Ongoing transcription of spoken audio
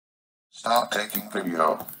Stop taking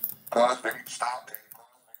video. Pause video. Stop taking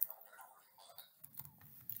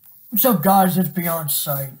What's up, guys? It's Beyond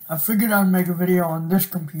Sight. I figured I'd make a video on this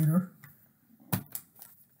computer.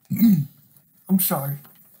 I'm sorry.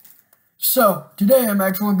 So, today I'm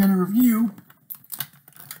actually going to review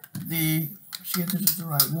the... see if this is the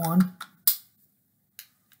right one.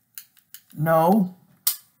 No.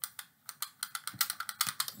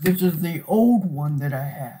 This is the old one that I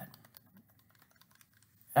had.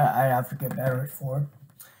 I'd have to get batteries for it.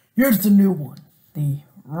 Here's the new one. The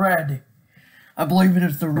Red. I believe it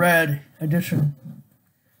is the Red Edition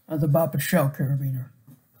of the Bop and Shell Carabiner.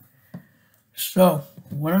 So,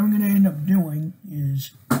 what I'm going to end up doing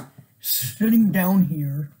is sitting down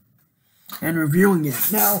here and reviewing it.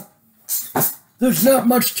 Now, there's not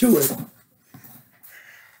much to it.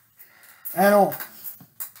 At all.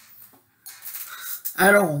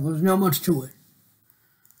 At all. There's not much to it.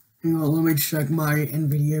 Hang on, let me check my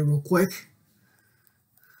NVDA real quick.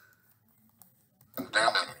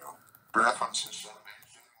 references.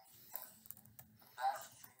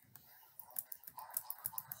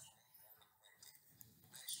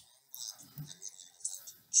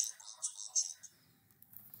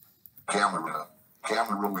 Camera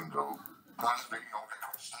window.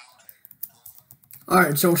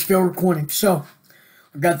 Alright, so it's still recording. So,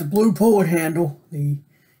 I got the blue pull-it handle, the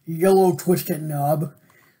yellow twisted knob,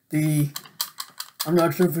 I'm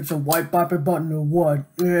not sure if it's a white bopper button or what.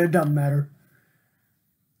 It doesn't matter.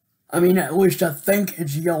 I mean, at least I think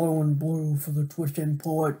it's yellow and blue for the twist and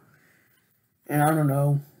pull it. And I don't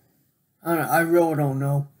know. I really don't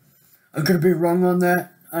know. I could be wrong on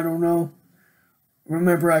that. I don't know.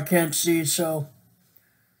 Remember, I can't see, so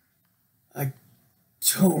I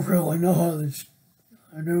don't really know how this...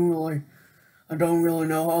 I don't really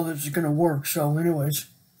know how this is gonna work. So, anyways,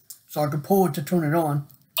 so I can pull it to turn it on.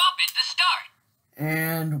 Bop it to start.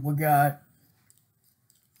 And we got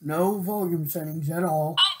no volume settings at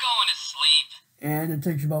all. I'm going to sleep. And it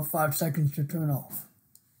takes about 5 seconds to turn off.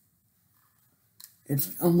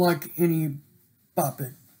 It's unlike any Bop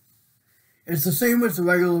It. It's the same as the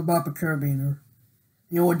regular Bop It Carabiner.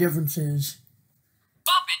 The only difference is...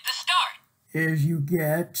 Bop it to start. ...is you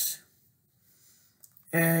get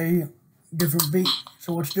a different beat.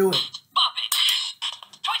 So let's do it. Bop it.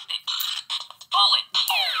 Twist it. Pull it.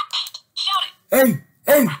 Shout it. Hey!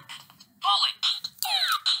 Hey! Pull it.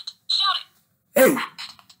 Shout it. Hey!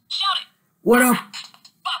 Shout it. What up?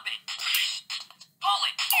 Bop it. Pull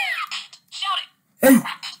it. Shout it. Hey!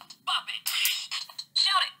 Bop it.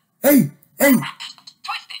 Shout it. Hey! Hey!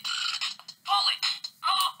 Twist it. Pull it.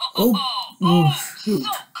 Shoot.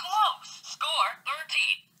 So close. Score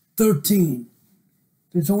 13.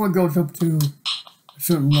 This only goes up to a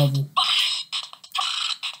certain level. Pull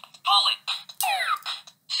it.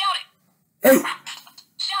 Shout it. Hey!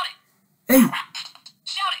 Shout it. Hey!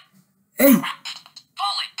 Shout it. Hey! Pull it.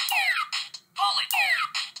 Pull it.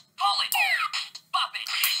 Pull it. Bop it.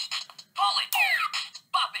 Pull it.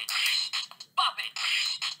 Bop it. Bop it.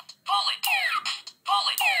 Pull it. Pull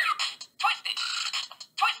it. Twist it.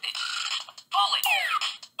 Twist it. Pull it.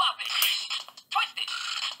 Bop it. Twist it.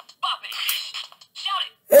 Bop it. Shout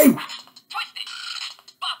it. Hey! Twist it.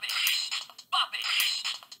 Bop it. Bop it.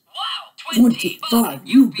 Wow. 25.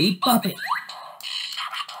 You beat Bop It.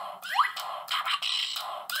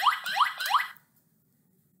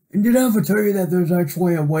 And did I ever tell you that there's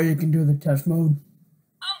actually a way you can do the test mode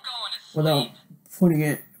I'm going to sleep. without putting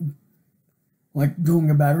it, like, doing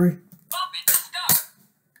a battery? Bop it to start.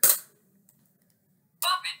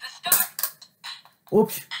 Bop it to start.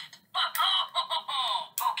 Oops.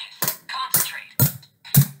 Focus. Concentrate.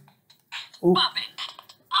 Oh, Bop it.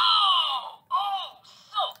 Oh,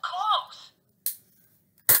 so close.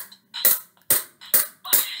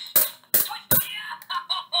 Twist.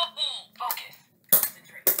 Focus.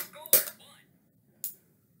 Concentrate. Score 1.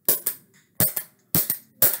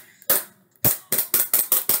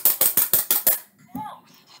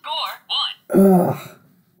 Close. Score 1.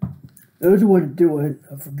 there's a way to do it.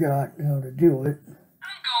 I forgot how to do it.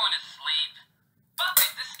 I'm going to sleep. Bop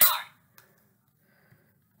it to start.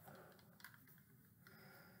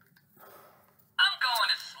 I'm going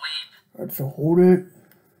to sleep. Alright, so hold it.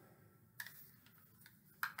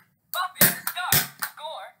 Bop it to start.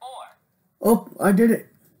 Score 4. Oh, I did it.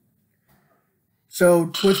 So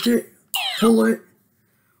twist it, pull it,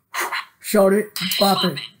 shout it, bop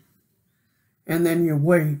it. And then you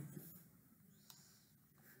wait.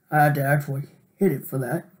 I had to actually hit it for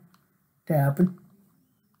that to happen.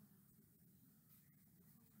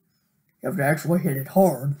 You have to actually hit it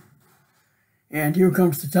hard. And here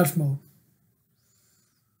comes the test mode.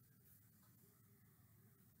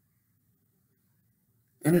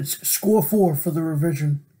 And it's score 4 for the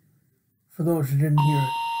revision, for those who didn't hear it.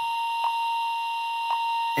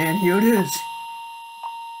 And here it is.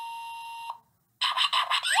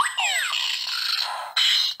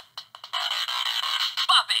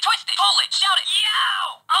 Bop it, twist it, pull it, shout it,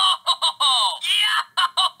 yow! Oh, yow!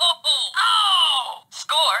 Oh!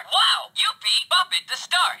 Score, wow! You beat Bop it to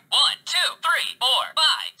start. 1, 2, 3, 4,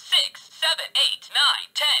 5, 6, 7, 8,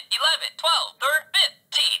 9, 10, 11, 12, 13,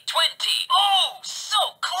 15, 20. Oh, so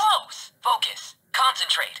close! Focus,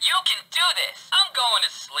 concentrate. You can do this. I'm going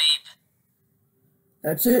to sleep.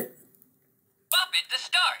 That's it. Bop it to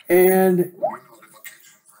start. And One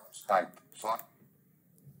notification from Skype. Fuck.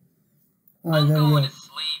 alright, I'm there we going go. to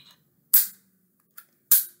sleep.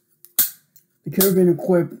 The Carabiner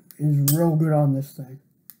Quip is real good on this thing.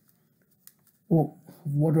 Well,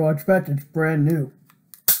 what do I expect? It's brand new.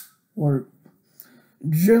 Or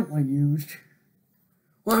gently used.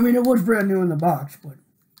 Well, I mean, it was brand new in the box, but...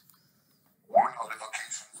 One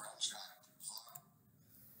notification from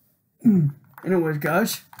Skype. Anyways,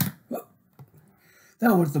 guys,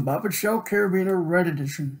 that was the Muppet Show Carabiner Red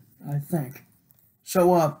Edition, I think.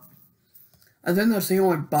 So, I think that's the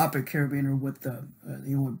only Bop It carabiner with the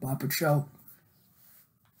only Bop It Show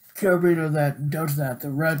carabiner that does that,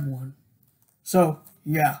 the red one. So,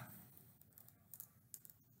 yeah.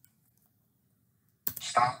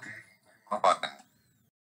 Stop getting my button.